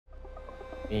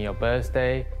In your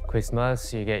birthday,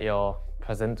 Christmas, you get your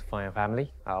present from your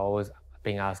family. I always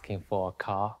been asking for a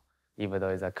car, even though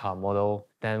it's a car model.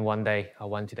 Then one day I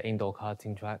went to the indoor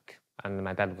karting track and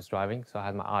my dad was driving, so I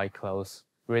had my eye closed.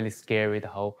 Really scary, the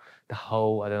whole,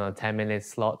 I don't know, 10-minute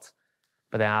slot.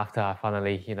 But then after I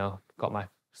finally, got my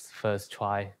first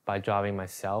try by driving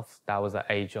myself, that was at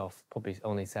the age of probably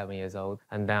only 7 years old.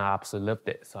 And then I absolutely loved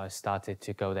it. So I started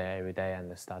to go there every day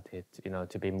and I started,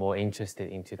 to be more interested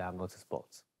into that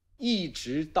motorsports. 一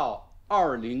直到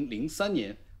2003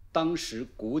年，当时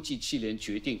国际汽联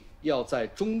决定要在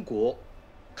中国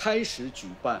开始举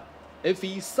办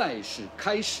F1 赛事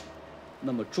开始，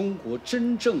那么中国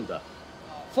真正的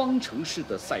方程式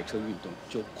的赛车运动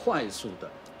就快速的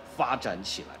发展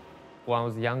起来。When I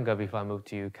was younger, before I moved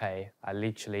to UK, I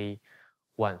literally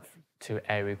went to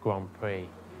every Grand Prix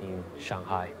in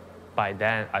Shanghai. By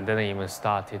then, I didn't even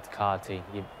started karting,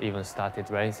 even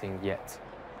started racing yet.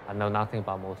 I know nothing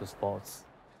about motorsports.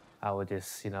 I was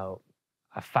just, a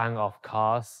fan of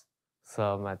cars.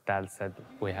 So my dad said,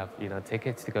 we have,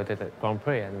 tickets to go to the Grand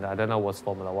Prix, and I don't know what's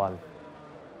Formula One.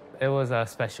 It was a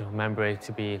special memory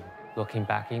to be looking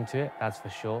back into it, that's for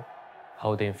sure.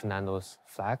 Holding Fernando's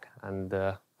flag, and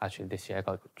actually this year I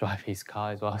got to drive his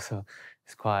car as well, so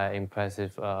it's quite an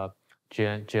impressive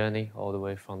journey all the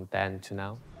way from then to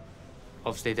now.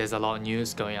 Obviously there's a lot of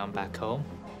news going on back home,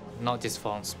 not just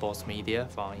from sports media,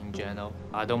 from in general.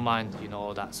 I don't mind,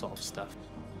 all that sort of stuff.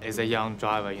 As a young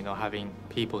driver, having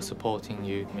people supporting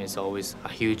you is always a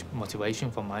huge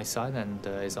motivation from my side, and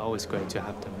it's always great to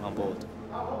have them on board.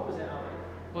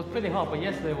 It was pretty hot, but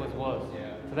yesterday was worse.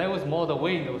 Yeah. Today was more the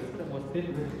wind, it was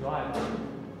difficult to drive.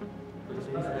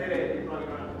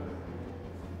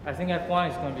 I think F1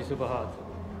 is going to be super hard.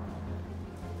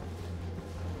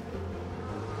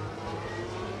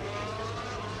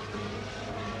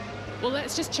 Well,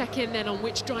 let's just check in then on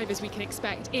which drivers we can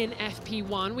expect in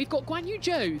FP1. We've got Guanyu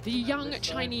Zhou, the young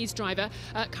Chinese driver,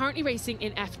 currently racing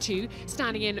in F2,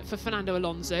 standing in for Fernando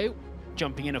Alonso.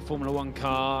 Jumping in a Formula One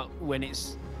car when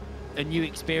it's a new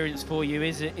experience for you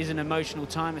is an emotional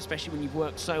time, especially when you've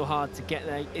worked so hard to get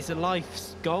there. It's a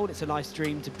life's goal, it's a life's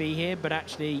dream to be here, but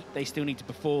actually they still need to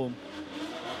perform.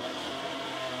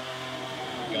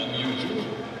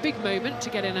 Big moment to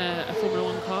get in a Formula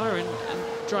One car and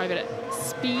drive it at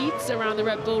speeds around the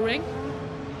Red Bull Ring.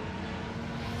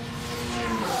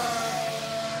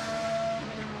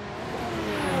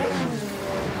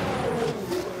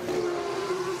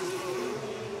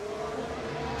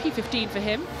 P15 for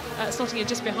him, slotting in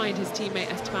just behind his teammate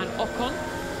Esteban Ocon.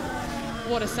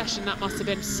 What a session that must have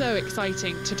been, so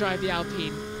exciting to drive the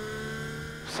Alpine.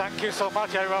 Thank you so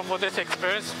much everyone for this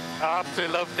experience. I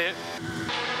absolutely loved it.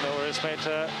 No worries, mate.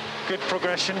 Good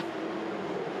progression.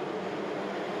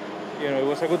 It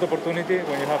was a good opportunity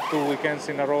when you have 2 weekends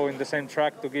in a row in the same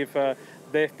track to give the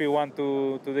FP1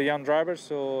 to the young drivers.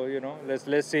 So,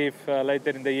 let's see if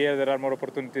later in the year there are more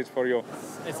opportunities for you.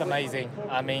 It's amazing.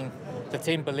 I mean, the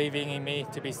team believing in me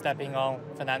to be stepping on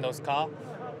Fernando's car.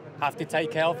 Have to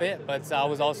take care of it, but I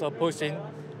was also pushing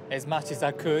as much as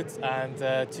I could and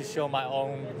to show my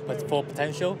own full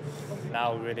potential.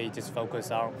 Now really just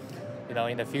focus on,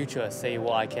 in the future, see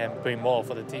what I can bring more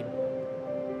for the team.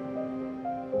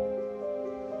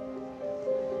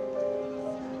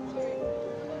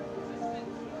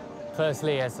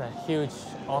 Firstly, it's a huge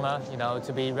honor,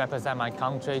 to represent my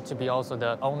country, to be also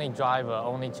the only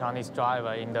Chinese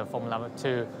driver in the Formula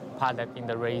 2 paddock in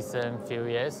the recent few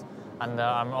years. And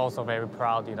I'm also very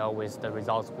proud, with the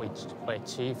results which we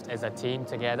achieved as a team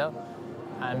together.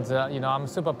 And, I'm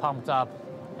super pumped up.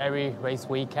 Every race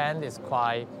weekend is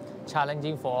quite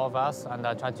challenging for all of us, and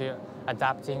I try to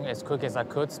adapting as quick as I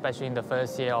could, especially in the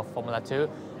first year of Formula 2.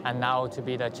 And now to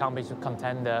be the championship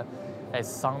contender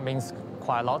means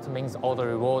quite a lot. It means all the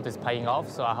reward is paying off.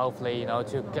 So I hopefully,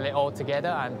 to get it all together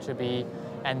and to be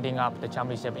ending up the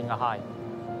championship in a high.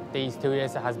 These 2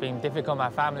 years has been difficult.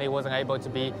 My family wasn't able to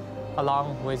be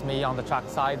along with me on the track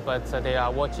side, but they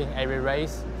are watching every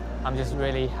race. I'm just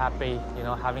really happy,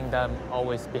 having them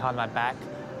always behind my back.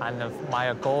 And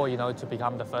my goal, to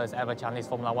become the first ever Chinese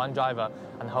Formula 1 driver,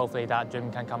 and hopefully that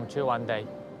dream can come true one day.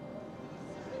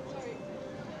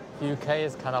 UK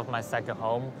is kind of my second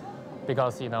home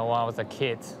because, when I was a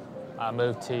kid, I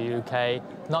moved to UK,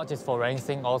 not just for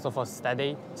racing, also for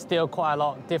study. Still quite a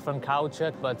lot different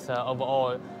culture, but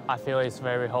overall, I feel it's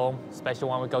very home, especially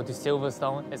when we go to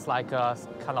Silverstone. It's like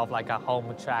kind of like a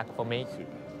home track for me.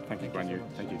 Thank you, Guanyu.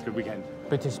 Thank you. Good weekend.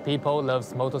 British people love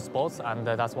motorsports, and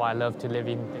that's why I love to live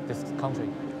in this country.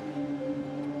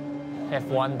 If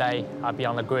one day I'll be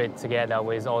on the grid together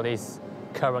with all these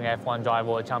current F1 driver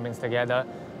world champions together,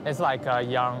 it's like a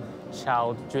young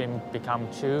child dream become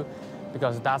true,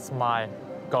 because that's my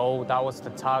goal, that was the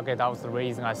target, that was the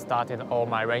reason I started all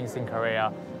my racing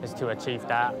career, is to achieve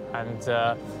that. And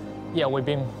yeah, we've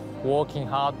been working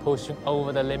hard, pushing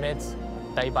over the limits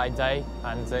day by day,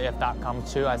 and if that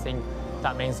comes true, I think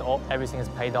that means everything is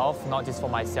paid off, not just for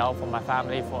myself, for my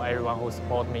family, for everyone who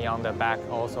supported me on the back,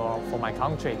 also for my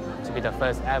country, to be the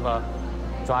first ever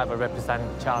driver representing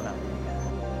China.